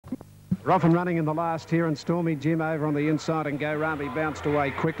We're off and running in the last here, and Stormy Jim over on the inside, and Go Rami bounced away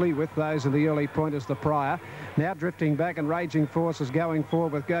quickly with those of the early pointers, the Prior. Now drifting back, and Raging Force is going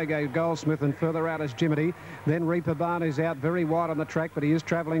forward with Go-Go Goldsmith, and further out is Jiminy. Then Reaper Barn is out very wide on the track, but he is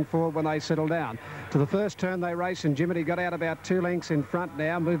travelling forward when they settle down. To the first turn they race, and Jiminy got out about 2 lengths in front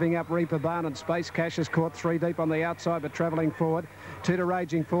now. Moving up Reaper Barn, and Space Cash is caught 3 deep on the outside, but travelling forward. 2 to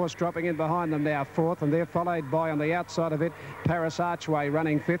Raging Force, dropping in behind them now, 4th, and they're followed by, on the outside of it, Paris Archway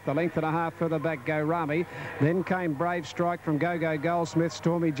running 5th. A length and a half further back, Go Rami. Then came Brave Strike from Go-Go Goldsmith.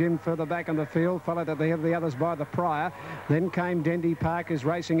 Stormy Jim further back in the field, followed at the head of the others by the Prior. Then came Dendy Park, who's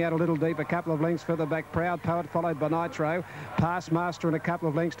racing out a little deep, a couple of lengths further back. Proud Poet followed by Nitro. Pass Master and a couple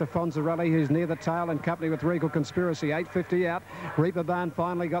of lengths to Fonzarelli, who's near the tail, in company with Regal Conspiracy. 8.50 out. Reaper Barn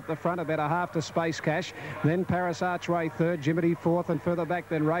finally got the front, about a half to Space Cash. Then Paris Archway 3rd, Jiminy 4th, and further back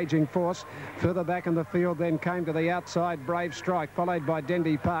then Raging Force. Further back in the field then came to the outside Brave Strike, followed by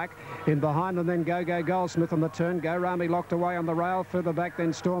Dendy Park. In behind them then Go-Go Goldsmith on the turn. Go Rami locked away on the rail. Further back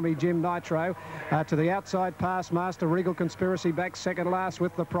then Stormy Jim Nitro. To the outside Pass Master, Regal Conspiracy back second last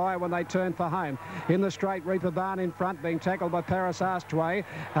with the Prior when they turn for home. In the straight, Reaper Barn in front, being tackled by Paris Archway.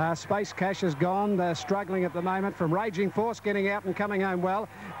 Space Cash is gone. They're struggling at the moment from Raging Force, getting out and coming home well.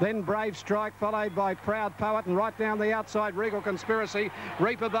 Then Brave Strike, followed by Proud Poet, and right down the outside Regal Conspiracy.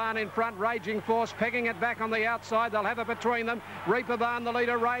 Reaper Barn in front, Raging Force pegging it back on the outside. They'll have it between them. Reaper Barn the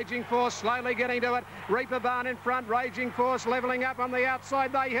leader, Raging Force slowly getting to it. Reaper Barn in front, Raging Force levelling up on the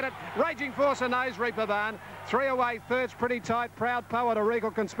outside. They hit it. Raging Force a nose, Reaper Barn. 3 away, 3rd's pretty tight. Proud Poet, a Regal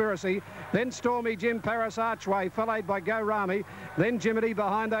Conspiracy. Then Stormy Jim, Paris Archway, followed by Go Rami. Then Jiminy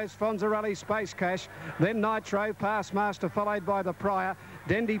behind those, Fonzarelli, Space Cash. Then Nitro, Pass Master, followed by the Prior.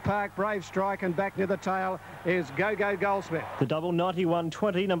 Dendy Park, Brave Strike, and back near the tail is Go-Go Goldsmith. The double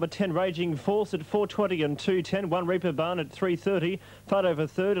 91.20, number 10 Raging Force at 4.20 and 2.10. 1 Reaper Barn at 3.30. Photo for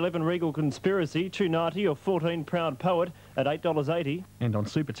 3rd, 11 Regal Conspiracy, 2.90 or 14 Proud Poet at $8.80. And on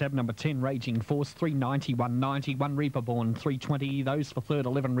Super Tab, number 10 Raging Force, 3.90, 1.90. 1 Reaper Born, 3.20. Those for 3rd,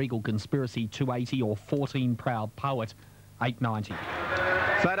 11 Regal Conspiracy, 2.80 or 14 Proud Poet, 8.90.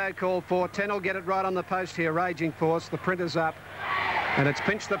 Photo call for 10 will get it right on the post here. Raging Force, the printer's up. And it's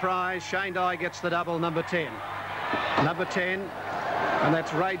Pinch the Prize. Shane Dye gets the double, number 10. Number 10, and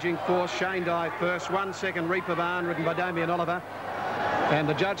that's Raging Force. Shane Dye first. 1 second, Reaper Barn, ridden by Damien Oliver. And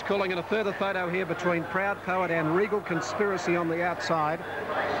the judge calling it a further photo here between Proud Poet and Regal Conspiracy on the outside.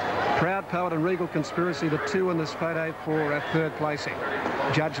 Proud Poet and Regal Conspiracy, the 2 in this photo for a 3rd placing.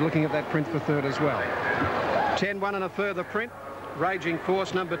 Judge looking at that print for 3rd as well. 10-1 and a further print. Raging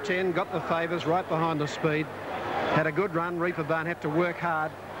Force, number 10, got the favours right behind the speed. Had a good run. Reaper Barn had to work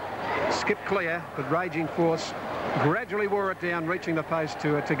hard. Skipped clear, but Raging Force gradually wore it down, reaching the post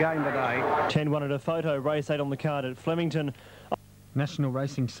to gain the day. 10-1 at a photo, race 8 on the card at Flemington. National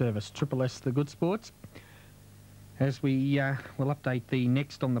Racing Service, Triple S, the Good Sports. As we will update the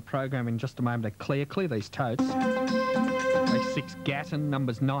next on the program in just a moment. Clear these totes. Race 6 Gatton,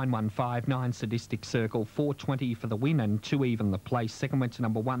 numbers 915, 9 Sadistic Circle, 4.20 for the win and 2 even the place. Second went to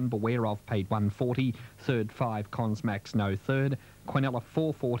number 1 Beware Of, paid 140. 3rd 5 Consmax, no 3rd. Quinella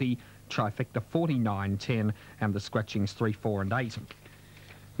 440, Trifecta 49.10, and the scratchings 3, 4 and 8.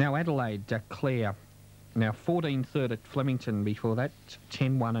 Now Adelaide, Clare. Now 14 3rd at Flemington before that.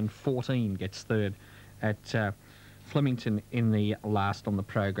 10-1 and 14 gets 3rd at Flemington in the last on the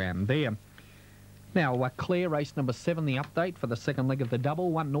program there. Now, Clare, race number 7, the update for the second leg of the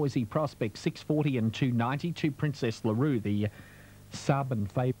double. 1 Noisy Prospect, 6.40 and 2.90. 2 Princess LaRue, the sub and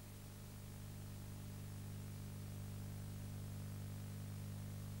favourite.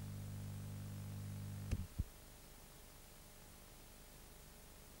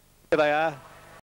 Here they are,